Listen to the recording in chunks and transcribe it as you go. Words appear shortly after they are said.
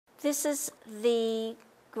This is the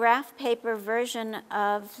graph paper version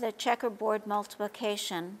of the checkerboard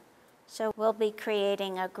multiplication. So we'll be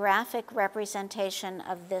creating a graphic representation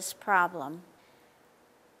of this problem.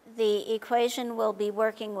 The equation we'll be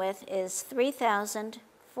working with is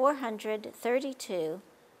 3,432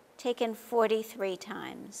 taken 43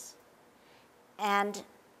 times. And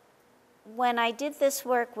when I did this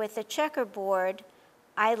work with the checkerboard,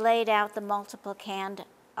 I laid out the multiplicand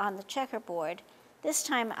on the checkerboard. This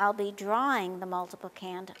time I'll be drawing the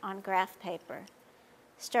multiplicand on graph paper,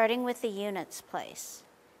 starting with the units place.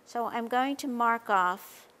 So I'm going to mark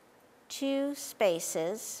off 2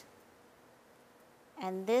 spaces,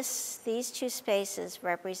 and these 2 spaces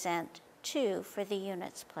represent 2 for the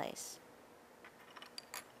units place.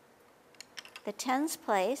 The tens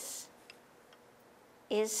place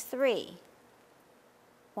is 3.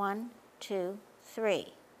 1, 2,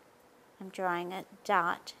 3. I'm drawing a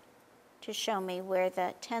dot to show me where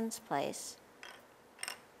the tens place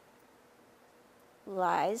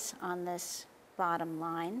lies on this bottom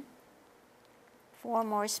line. 4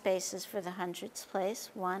 more spaces for the hundreds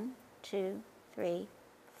place. 1, 2, 3,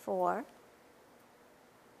 4.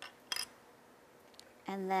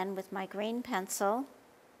 And then with my green pencil,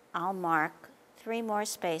 I'll mark 3 more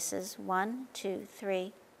spaces, 1, 2,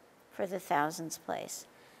 3, for the thousands place.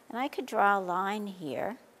 And I could draw a line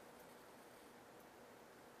here.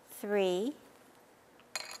 3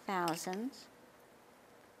 thousands,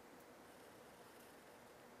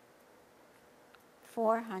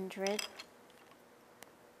 400,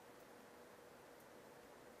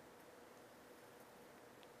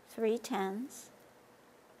 3 tens,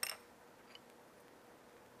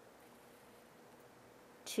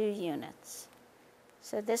 2 units.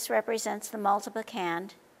 So this represents the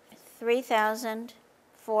multiplicand.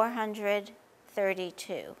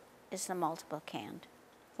 3,432 is the multiplicand.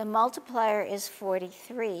 The multiplier is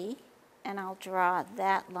 43, and I'll draw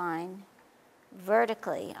that line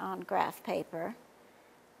vertically on graph paper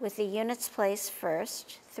with the units place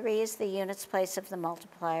first. 3 is the units place of the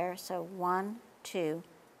multiplier, so 1, 2,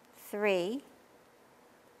 3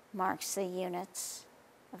 marks the units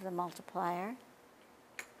of the multiplier.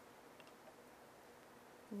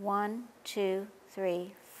 1, 2,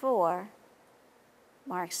 3, 4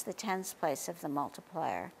 marks the tens place of the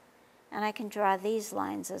multiplier. And I can draw these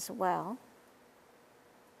lines as well.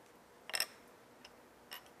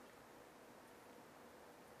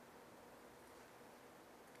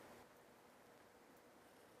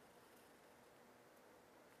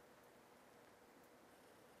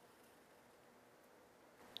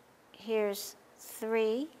 Here's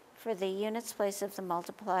 3 for the units place of the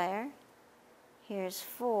multiplier. Here's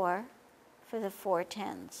 4 for the 4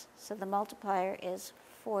 tens. So the multiplier is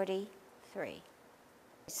 43.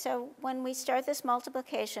 So when we start this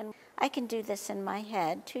multiplication, I can do this in my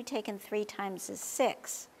head. 2 taken 3 times is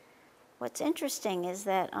 6. What's interesting is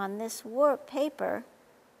that on this paper,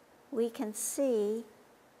 we can see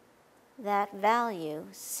that value,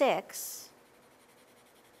 6,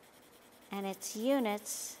 and it's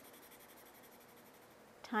units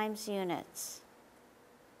times units,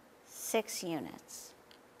 6 units.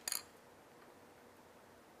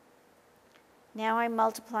 Now I'm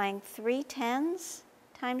multiplying 3 tens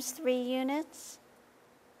times 3 units.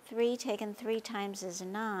 3 taken 3 times is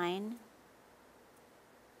 9.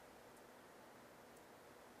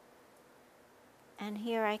 And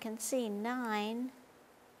here I can see 9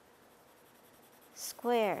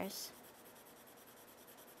 squares.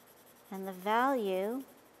 And the value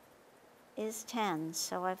is 10.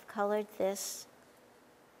 So I've colored this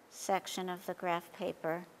section of the graph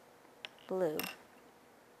paper blue.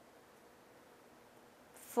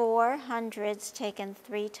 4 hundreds taken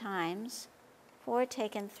 3 times. 4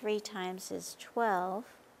 taken 3 times is 12.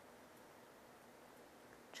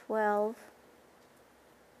 12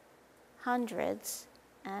 hundreds,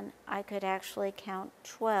 and I could actually count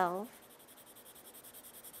 12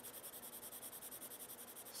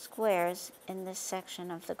 squares in this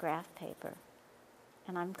section of the graph paper.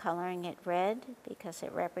 And I'm coloring it red because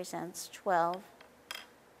it represents 12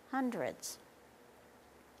 hundreds.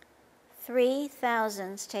 3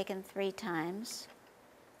 thousands taken 3 times.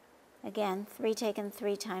 Again, 3 taken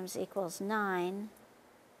 3 times equals 9.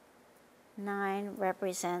 9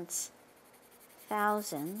 represents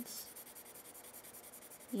thousands,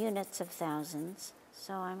 units of thousands.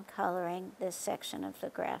 So I'm coloring this section of the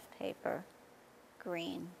graph paper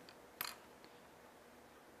green.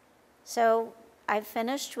 So I've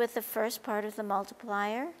finished with the first part of the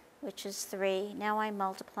multiplier, which is 3. Now I'm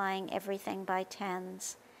multiplying everything by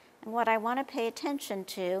tens. And what I want to pay attention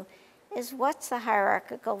to is what's the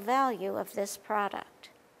hierarchical value of this product.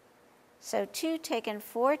 So 2 taken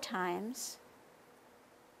 4 times,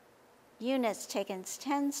 units taken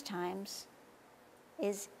tens times,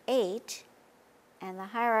 is 8, and the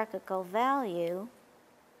hierarchical value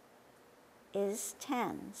is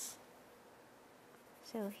tens.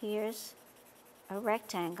 So here's a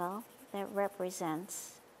rectangle that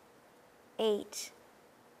represents 8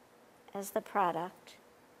 as the product,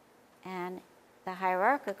 and the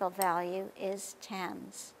hierarchical value is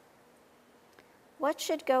tens. What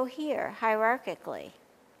should go here hierarchically?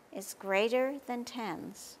 It's greater than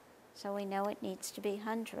tens, so we know it needs to be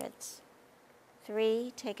hundreds.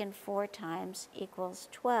 3 taken 4 times equals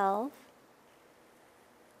 12,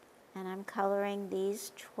 and I'm coloring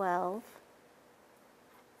these 12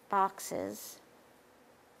 boxes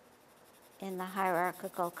in the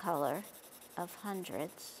hierarchical color of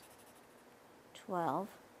hundreds. 12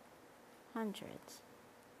 hundreds.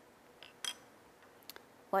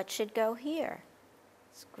 What should go here?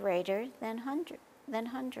 It's greater than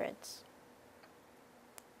hundreds.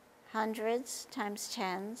 Hundreds times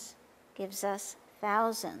tens gives us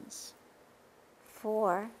thousands.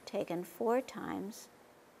 4 taken 4 times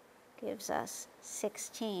gives us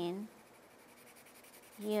 16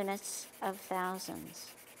 units of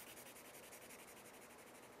thousands.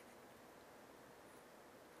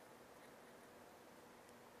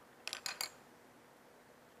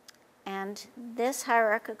 And this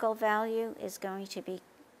hierarchical value is going to be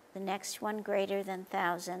the next one greater than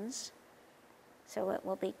thousands. So it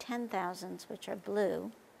will be 10,000s, which are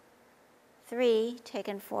blue. 3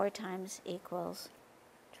 taken 4 times equals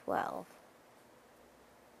 12.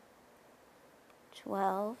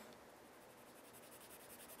 12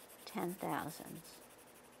 10,000s.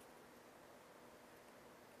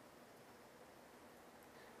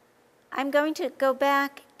 I'm going to go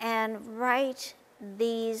back and write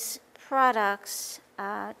these products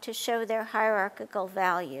to show their hierarchical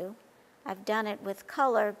value. I've done it with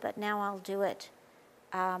color, but now I'll do it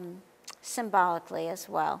symbolically as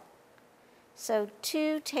well. So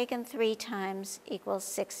 2 taken 3 times equals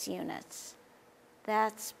 6 units.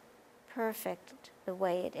 That's perfect the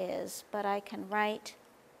way it is, but I can write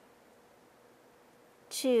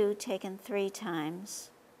 2 taken 3 times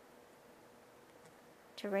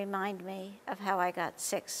to remind me of how I got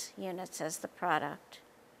 6 units as the product.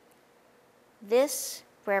 This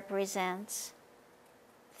represents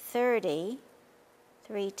 30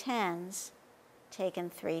 3 tens taken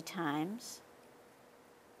 3 times,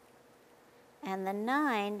 and the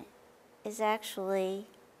 9 is actually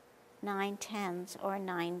 9 tens or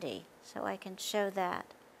 90. So I can show that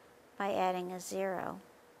by adding a 0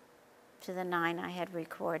 to the 9 I had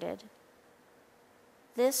recorded.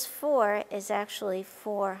 This 4 is actually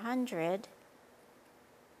 400,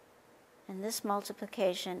 and this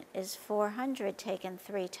multiplication is 400 taken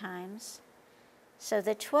 3 times. So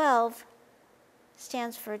the 12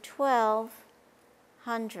 stands for 12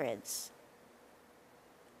 hundreds,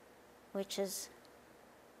 which is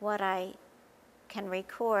what I can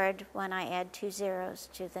record when I add 2 zeros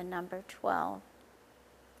to the number 12.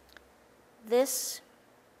 This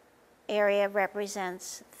area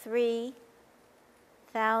represents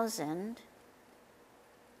 3,000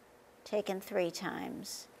 taken 3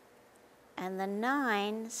 times, and the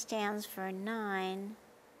 9 stands for 9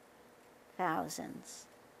 thousands.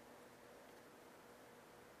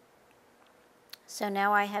 So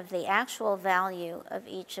now I have the actual value of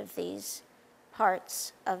each of these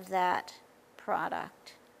parts of that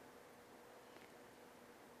product.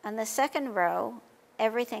 On the second row,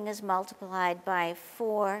 everything is multiplied by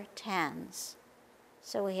 4 tens.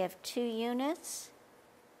 So we have 2 units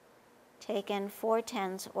taken 4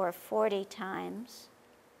 tens or 40 times,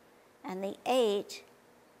 and the 8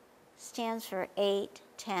 stands for 8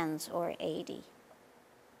 tens or 80.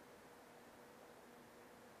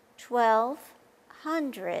 12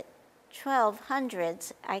 hundreds,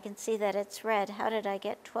 I can see that it's red. How did I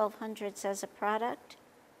get 12 hundreds as a product?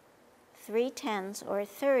 3 tens or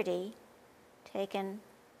 30 taken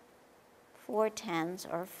 4 tens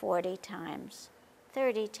or 40 times.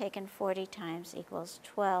 30 taken 40 times equals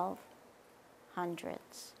 12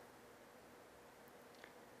 hundreds.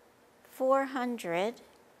 400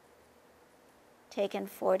 taken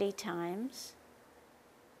 40 times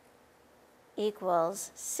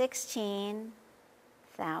equals 16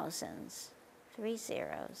 thousands. 3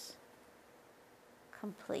 zeros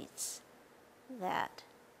completes that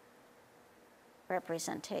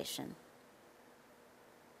representation.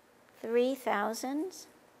 3,000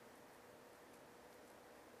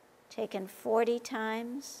 taken 40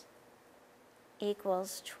 times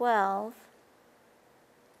equals 12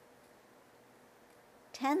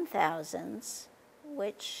 10,000s,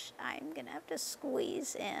 which I'm going to have to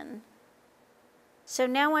squeeze in So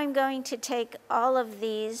now I'm going to take all of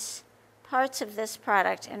these parts of this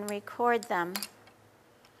product and record them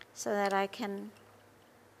so that I can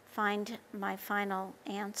find my final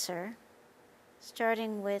answer,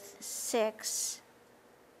 starting with 6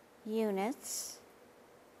 units,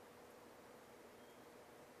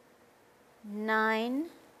 9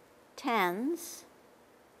 tens,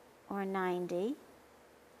 or 90,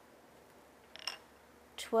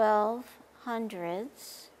 12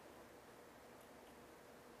 hundreds,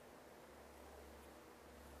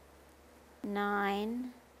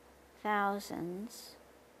 9 thousands,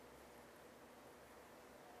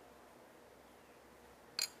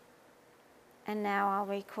 and now I'll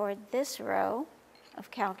record this row of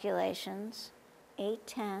calculations: 8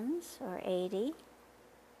 tens, or 80,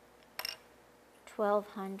 12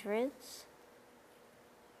 hundreds,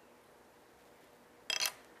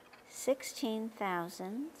 16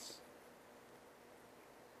 thousands,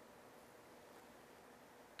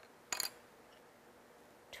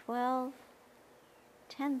 12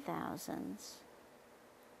 10,000s.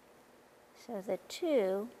 So the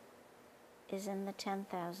 2 is in the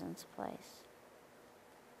 10,000s place.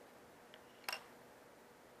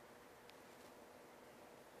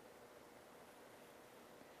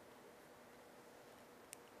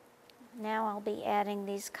 Now I'll be adding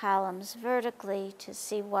these columns vertically to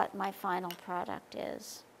see what my final product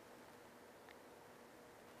is.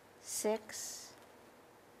 6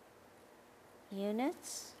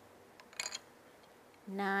 units,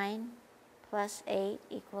 9 plus 8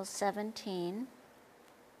 equals 17,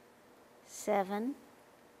 7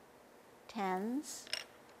 tens,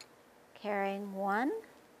 carrying 1,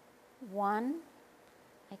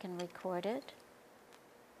 I can record it,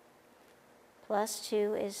 plus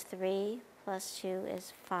 2 is 3, plus 2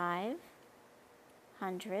 is 5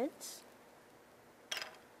 hundreds.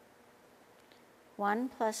 1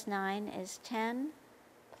 plus 9 is 10,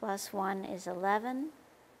 plus 1 is 11,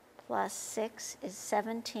 plus 6 is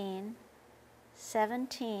 17.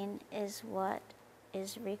 17 is what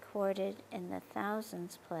is recorded in the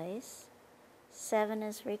thousands place. 7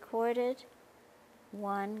 is recorded.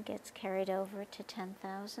 1 gets carried over to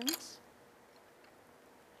 10,000s.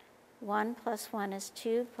 1 plus 1 is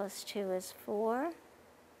 2, plus 2 is 4.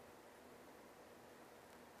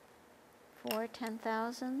 4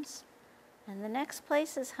 10,000s. And the next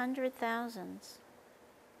place is 100,000s.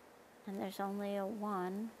 And there's only a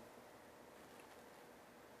 1.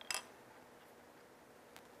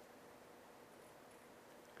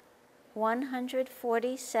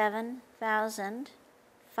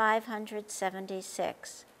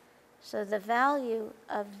 $147,576. So the value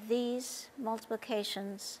of these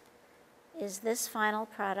multiplications is this final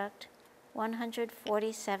product,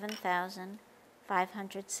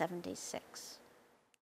 147,576.